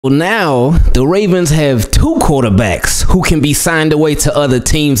Well, now the Ravens have two quarterbacks who can be signed away to other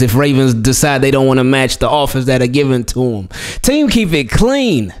teams if Ravens decide they don't want to match the offers that are given to them. Team Keep It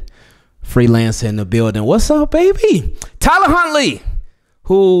Clean. Freelancer in the building. What's up, baby? Tyler Huntley,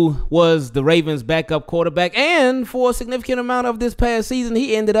 who was the Ravens' backup quarterback, and for a significant amount of this past season,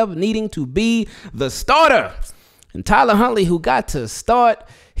 he ended up needing to be the starter. And Tyler Huntley, who got to start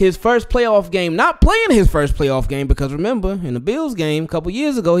his first playoff game, not playing his first playoff game, because remember, in the Bills game a couple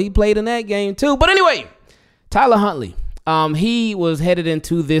years ago, he played in that game too. But anyway, Tyler Huntley, he was headed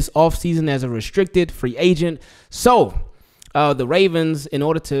into this offseason as a restricted free agent. So the Ravens, in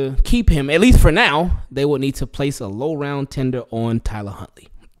order to keep him, at least for now, they would need to place a low-round tender on Tyler Huntley.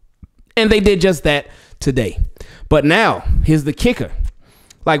 And they did just that today. But now, here's the kicker.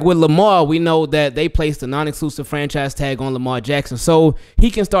 Like with Lamar, we know that they placed a non-exclusive franchise tag on Lamar Jackson. So he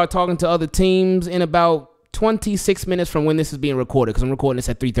can start talking to other teams in about 26 minutes from when this is being recorded, because I'm recording this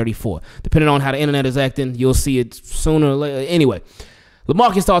at 3:34. Depending on how the internet is acting, you'll see it sooner or later. Anyway,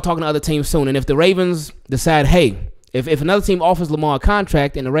 Lamar can start talking to other teams soon. And if the Ravens decide, hey, if another team offers Lamar a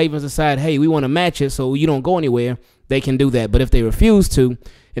contract and the Ravens decide, hey, we want to match it so you don't go anywhere, they can do that. But if they refuse to,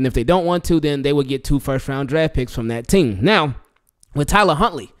 and if they don't want to, then they will get 2 first-round draft picks from that team. Now, with Tyler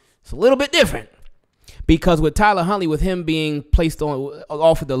Huntley, it's a little bit different, because with Tyler Huntley, with him being placed on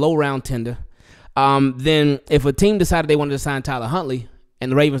off of the low round tender, then if a team decided they wanted to sign Tyler Huntley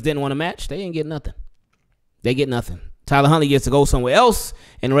and the Ravens didn't want to match, they didn't get nothing. They get nothing. Tyler Huntley gets to go somewhere else,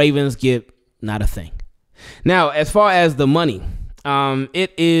 and Ravens get not a thing. Now, as far as the money,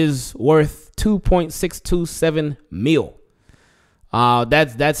 it is worth $2.627 million.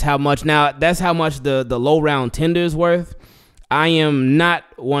 That's how much. Now, that's how much the low round tender is worth. I am not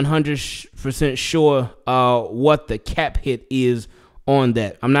 100% sure what the cap hit is on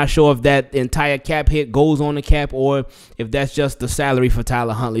that. I'm not sure if that entire cap hit goes on the cap or if that's just the salary for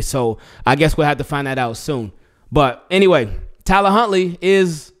Tyler Huntley. So I guess we'll have to find that out soon. But anyway, Tyler Huntley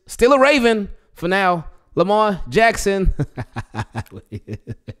is still a Raven for now. Lamar Jackson.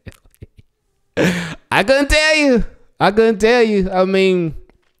 I couldn't tell you. I mean,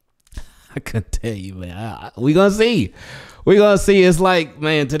 I couldn't tell you, man. We gonna see. We're going to see. It's like,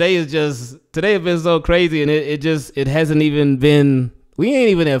 man, today has been so crazy, and it hasn't even been, we ain't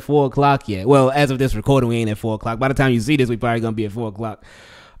even at 4 o'clock yet. Well, as of this recording, we ain't at 4 o'clock. By the time you see this, we probably going to be at 4 o'clock.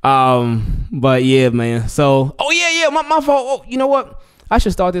 But yeah, man. So, my fault. Oh, you know what? I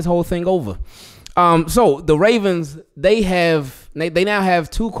should start this whole thing over. So the Ravens, they now have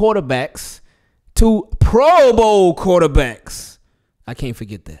 2 quarterbacks, 2 Pro Bowl quarterbacks. I can't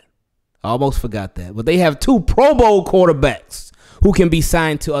forget that. I almost forgot that. But they have 2 Pro Bowl quarterbacks who can be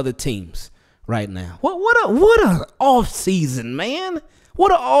signed to other teams right now. What a off season, man.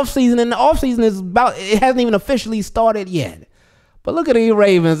 What an off season. And the off season it hasn't even officially started yet. But look at the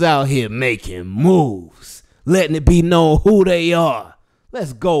Ravens out here making moves, letting it be known who they are.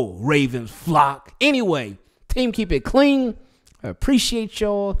 Let's go, Ravens flock. Anyway, team, keep it clean. I appreciate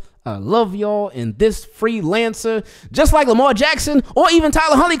y'all. I love y'all, and this freelancer, just like Lamar Jackson or even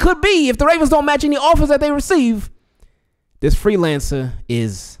Tyler Huntley could be if the Ravens don't match any offers that they receive, this freelancer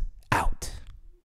is